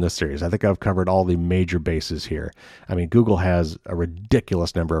last one in this series. I think I've covered all the major bases here. I mean, Google has a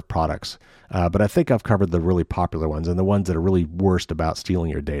ridiculous number of products, but I think I've covered the really popular ones and the ones that are really worst about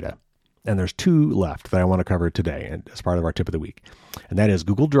stealing your data. And there's 2 left that I want to cover today as part of our tip of the week, and that is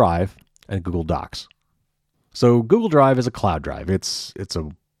Google Drive and Google Docs. So Google Drive is a cloud drive. It's a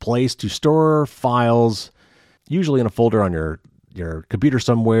place to store files, usually in a folder on your computer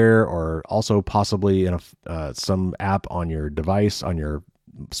somewhere, or also possibly in some app on your device, on your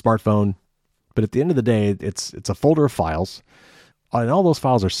smartphone. But at the end of the day, it's a folder of files, and all those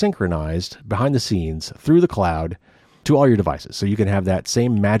files are synchronized behind the scenes through the cloud to all your devices. So you can have that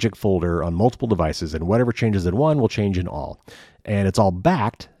same magic folder on multiple devices, and whatever changes in one will change in all. And it's all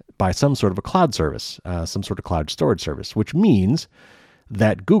backed by some sort of a cloud service, some sort of cloud storage service, which means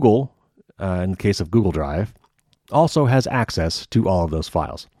that Google, in the case of Google Drive, also has access to all of those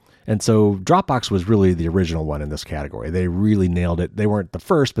files. And so Dropbox was really the original one in this category. They really nailed it. They weren't the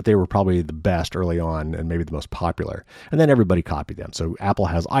first, but they were probably the best early on and maybe the most popular. And then everybody copied them. So Apple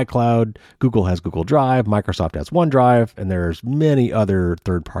has iCloud, Google has Google Drive, Microsoft has OneDrive, and there's many other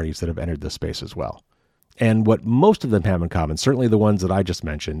third parties that have entered this space as well. And what most of them have in common, certainly the ones that I just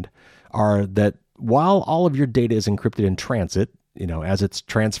mentioned, are that while all of your data is encrypted in transit, as it's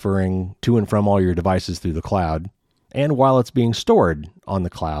transferring to and from all your devices through the cloud, and while it's being stored on the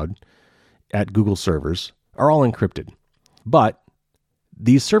cloud at Google servers, are all encrypted. But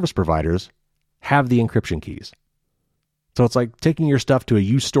these service providers have the encryption keys. So it's like taking your stuff to a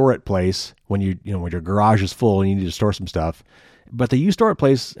you store it place when when your garage is full and you need to store some stuff. But the you store it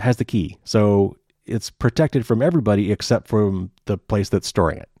place has the key. So it's protected from everybody except from the place that's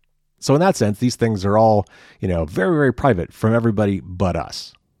storing it. So in that sense, these things are all, very, very private from everybody but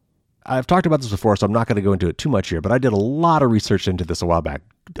us. I've talked about this before, so I'm not going to go into it too much here, but I did a lot of research into this a while back.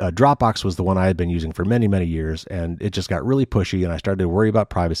 Dropbox was the one I had been using for many, many years, and it just got really pushy, and I started to worry about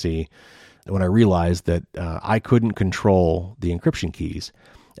privacy when I realized that I couldn't control the encryption keys.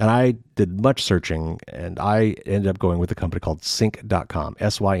 And I did much searching, and I ended up going with a company called Sync.com,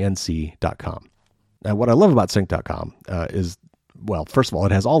 SYNC.com. Now, what I love about Sync.com is, well, first of all,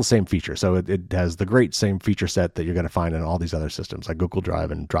 it has all the same features. So it has the great same feature set that you're going to find in all these other systems like Google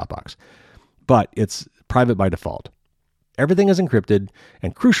Drive and Dropbox. But it's private by default. Everything is encrypted,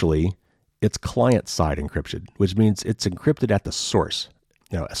 and crucially, it's client-side encrypted, which means it's encrypted at the source.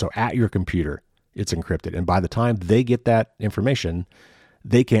 So at your computer, it's encrypted. And by the time they get that information,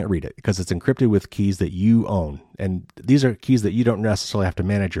 they can't read it because it's encrypted with keys that you own. And these are keys that you don't necessarily have to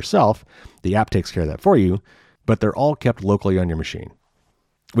manage yourself. The app takes care of that for you, but they're all kept locally on your machine,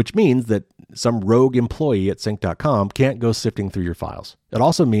 which means that some rogue employee at Sync.com can't go sifting through your files. It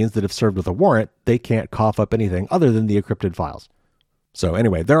also means that if served with a warrant, they can't cough up anything other than the encrypted files. So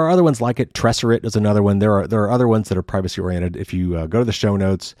anyway, there are other ones like it. Tresorit is another one. There are other ones that are privacy oriented. If you go to the show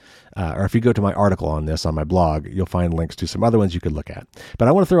notes, or if you go to my article on this on my blog, you'll find links to some other ones you could look at. But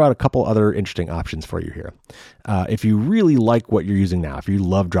I want to throw out a couple other interesting options for you here. If you really like what you're using now, if you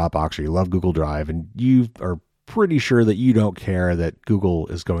love Dropbox or you love Google Drive, and you are pretty sure that you don't care that Google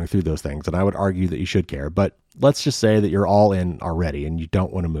is going through those things, and I would argue that you should care, but let's just say that you're all in already and you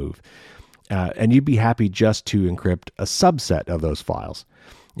don't want to move. And you'd be happy just to encrypt a subset of those files.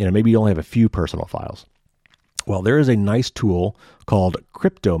 Maybe you only have a few personal files. Well, there is a nice tool called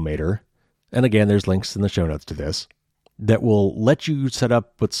Cryptomator, and again, there's links in the show notes to this, that will let you set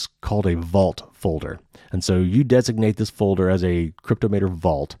up what's called a vault folder. And so you designate this folder as a Cryptomator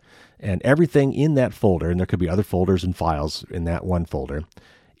vault, and everything in that folder, and there could be other folders and files in that one folder,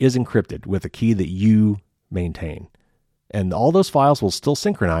 is encrypted with a key that you maintain. And all those files will still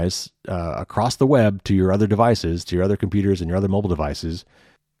synchronize across the web to your other devices, to your other computers and your other mobile devices,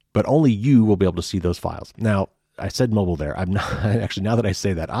 but only you will be able to see those files. Now, I said mobile there. I'm not actually, now that I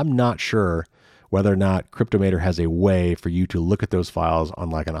say that, I'm not sure whether or not Cryptomator has a way for you to look at those files on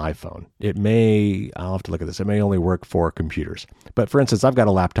like an iPhone. I'll have to look at this. It may only work for computers. But for instance, I've got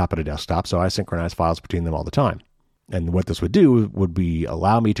a laptop and a desktop, so I synchronize files between them all the time. And what this would do would be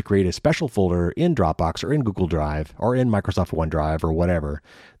allow me to create a special folder in Dropbox or in Google Drive or in Microsoft OneDrive or whatever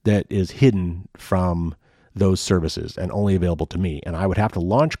that is hidden from those services and only available to me. And I would have to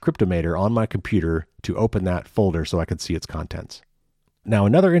launch Cryptomator on my computer to open that folder so I could see its contents. Now,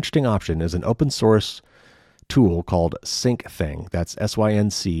 another interesting option is an open source tool called SyncThing. That's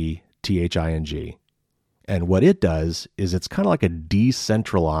SYNCTHING. And what it does is it's kind of like a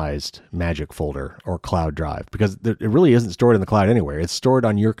decentralized magic folder or cloud drive, because it really isn't stored in the cloud anywhere. It's stored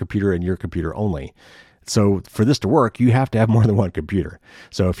on your computer and your computer only. So for this to work, you have to have more than one computer.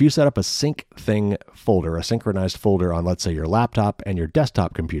 So if you set up a SyncThing folder, a synchronized folder on, let's say, your laptop and your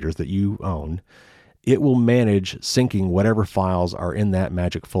desktop computers that you own, it will manage syncing whatever files are in that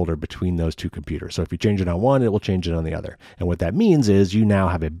magic folder between those two computers. So if you change it on one, it will change it on the other. And what that means is you now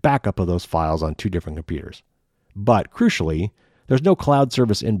have a backup of those files on two different computers. But crucially, there's no cloud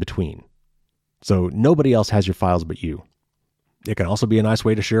service in between. So nobody else has your files but you. It can also be a nice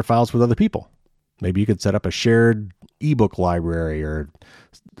way to share files with other people. Maybe you could set up a shared ebook library or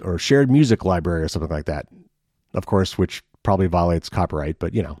shared music library or something like that. Of course, which probably violates copyright,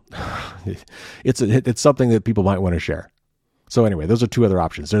 but it's something that people might want to share. So anyway, those are two other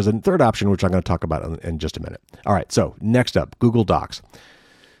options. There's a third option, which I'm going to talk about in just a minute. All right, so next up, Google Docs.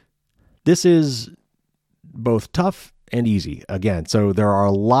 This is both tough and easy. Again, so there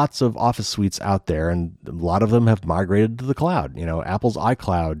are lots of Office suites out there, and a lot of them have migrated to the cloud. Apple's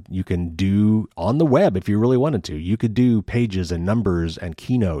iCloud, you can do on the web if you really wanted to. You could do Pages and Numbers and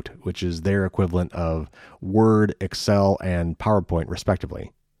Keynote, which is their equivalent of Word, Excel, and PowerPoint,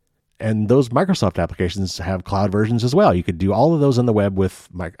 respectively. And those Microsoft applications have cloud versions as well. You could do all of those on the web with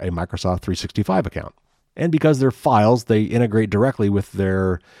a Microsoft 365 account. And because they're files, they integrate directly with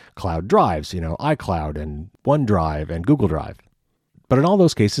their cloud drives, iCloud and OneDrive and Google Drive. But in all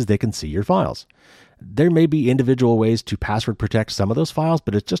those cases, they can see your files. There may be individual ways to password protect some of those files,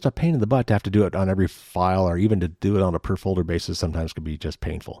 but it's just a pain in the butt to have to do it on every file, or even to do it on a per folder basis sometimes can be just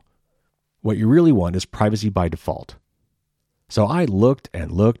painful. What you really want is privacy by default. So I looked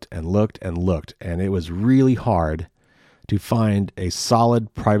and looked and looked and looked, and it was really hard to find a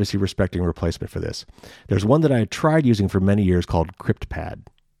solid privacy-respecting replacement for this. There's one that I had tried using for many years called CryptPad,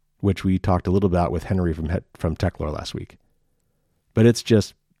 which we talked a little about with Henry from Techlore last week. But it's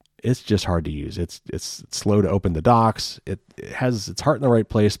just hard to use. It's slow to open the docs. It has its heart in the right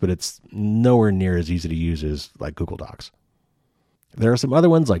place, but it's nowhere near as easy to use as like Google Docs. There are some other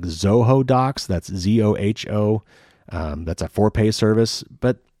ones like Zoho Docs. That's ZOHO. That's a for-pay service,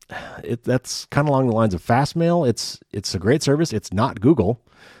 but that's kind of along the lines of Fastmail. It's a great service. It's not Google.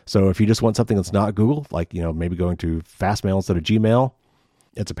 So if you just want something that's not Google, like, maybe going to Fastmail instead of Gmail,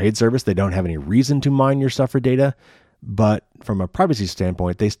 it's a paid service. They don't have any reason to mine your stuff for data, But from a privacy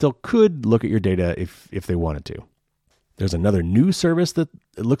standpoint, they still could look at your data if they wanted to. There's another new service that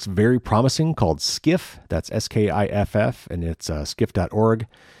looks very promising called Skiff. That's Skiff, and it's skiff.org.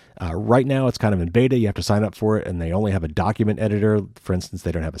 Right now, it's kind of in beta. You have to sign up for it, and they only have a document editor. For instance,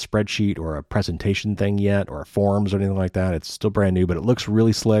 they don't have a spreadsheet or a presentation thing yet, or forms or anything like that. It's still brand new, but it looks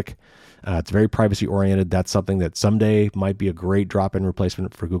really slick. It's very privacy-oriented. That's something that someday might be a great drop-in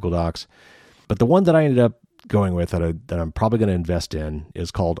replacement for Google Docs. But the one that I ended up going with that I'm probably going to invest in is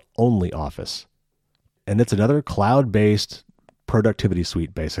called OnlyOffice. And it's another cloud-based productivity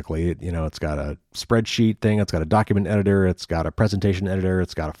suite, basically. It's got a spreadsheet thing. It's got a document editor. It's got a presentation editor.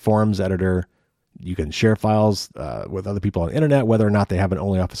 It's got a forms editor. You can share files with other people on the internet, whether or not they have an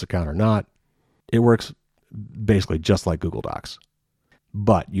OnlyOffice account or not. It works basically just like Google Docs,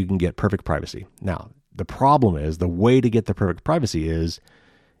 but you can get perfect privacy. Now, the problem is the way to get the perfect privacy is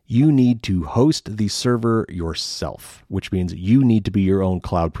you need to host the server yourself, which means you need to be your own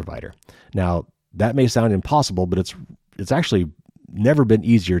cloud provider. Now, that may sound impossible, but it's actually never been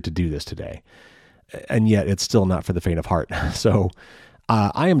easier to do this today. And yet it's still not for the faint of heart. So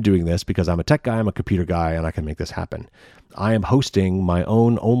I am doing this because I'm a tech guy, I'm a computer guy, and I can make this happen. I am hosting my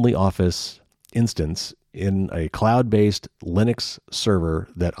own OnlyOffice instance in a cloud-based Linux server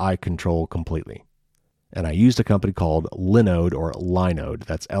that I control completely. And I used a company called Linode or Linode.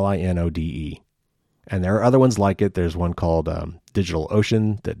 That's Linode. And there are other ones like it. There's one called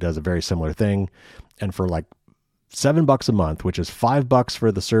DigitalOcean that does a very similar thing. And for like $7 a month, which is $5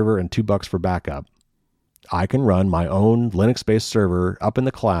 for the server and $2 for backup, I can run my own Linux-based server up in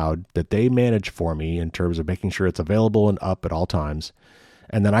the cloud that they manage for me in terms of making sure it's available and up at all times.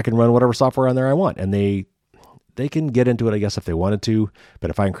 And then I can run whatever software on there I want. And they can get into it, I guess, if they wanted to.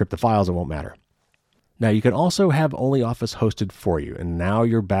 But if I encrypt the files, it won't matter. Now, you can also have OnlyOffice hosted for you, and now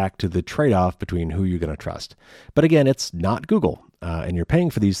you're back to the trade-off between who you're going to trust. But again, it's not Google, and you're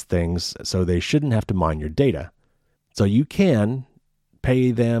paying for these things, so they shouldn't have to mine your data. So you can pay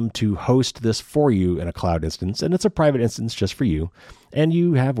them to host this for you in a cloud instance, and it's a private instance just for you, and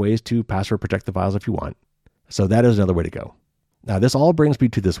you have ways to password protect the files if you want. So that is another way to go. Now, this all brings me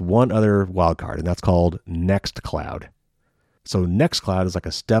to this one other wildcard, and that's called Nextcloud. So Nextcloud is like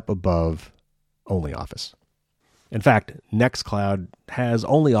a step above OnlyOffice. In fact, Nextcloud has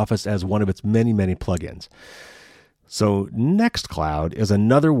OnlyOffice as one of its many, many plugins. So Nextcloud is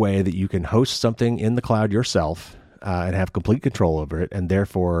another way that you can host something in the cloud yourself and have complete control over it and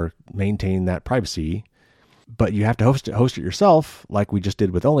therefore maintain that privacy. But you have to host it yourself like we just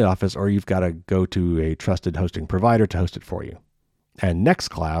did with OnlyOffice, or you've got to go to a trusted hosting provider to host it for you. And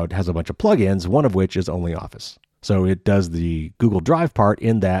Nextcloud has a bunch of plugins, one of which is OnlyOffice. So it does the Google Drive part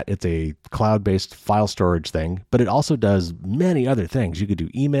in that it's a cloud-based file storage thing, but it also does many other things. You could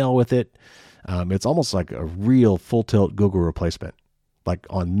do email with it. It's almost like a real full-tilt Google replacement, like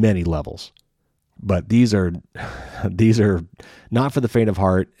on many levels. But these are not for the faint of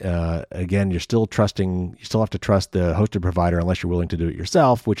heart. Again, you still have to trust the hosted provider unless you're willing to do it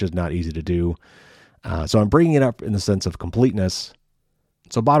yourself, which is not easy to do. So I'm bringing it up in the sense of completeness.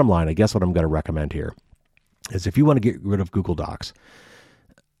 So bottom line, I guess what I'm going to recommend here is if you want to get rid of Google Docs,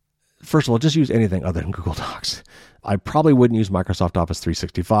 first of all, just use anything other than Google Docs. I probably wouldn't use Microsoft Office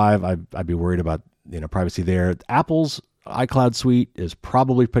 365. I'd be worried about privacy there. Apple's iCloud suite is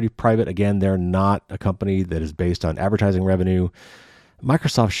probably pretty private. Again, they're not a company that is based on advertising revenue.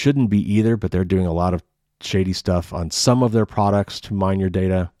 Microsoft shouldn't be either, but they're doing a lot of shady stuff on some of their products to mine your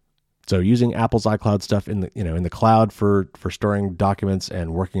data. So using Apple's iCloud stuff in the cloud for storing documents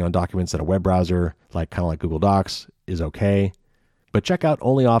and working on documents in a web browser, kind of like Google Docs, is okay. But check out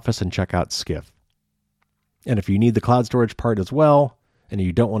OnlyOffice and check out Skiff. And if you need the cloud storage part as well, and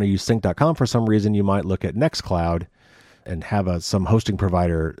you don't want to use Sync.com for some reason, you might look at Nextcloud and have some hosting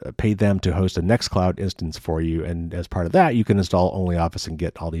provider pay them to host a Nextcloud instance for you. And as part of that, you can install OnlyOffice and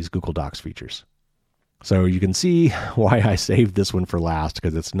get all these Google Docs features. So you can see why I saved this one for last,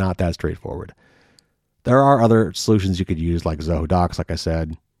 because it's not that straightforward. There are other solutions you could use, like Zoho Docs, like I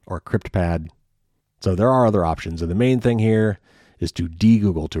said, or CryptPad. So there are other options. And the main thing here is to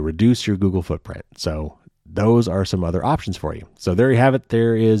de-Google, to reduce your Google footprint. So those are some other options for you. So there you have it.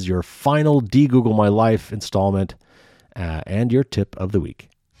 There is your final De-Google My Life installment and your tip of the week.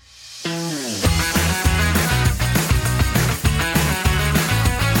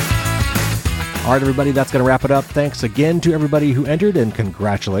 All right, everybody, that's going to wrap it up. Thanks again to everybody who entered, and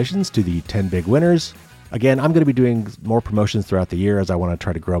congratulations to the 10 big winners. Again, I'm going to be doing more promotions throughout the year as I want to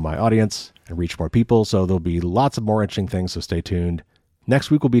try to grow my audience and reach more people, so there'll be lots of more interesting things, so stay tuned.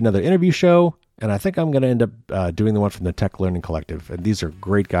 Next week will be another interview show, and I think I'm going to end up doing the one from the Tech Learning Collective, and these are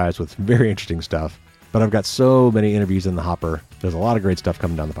great guys with very interesting stuff. but I've got so many interviews in the hopper. There's a lot of great stuff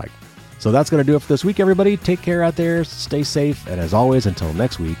coming down the pike. So that's going to do it for this week, everybody. Take care out there, stay safe, and as always, until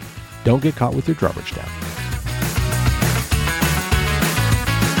next week, don't get caught with your drawbridge down.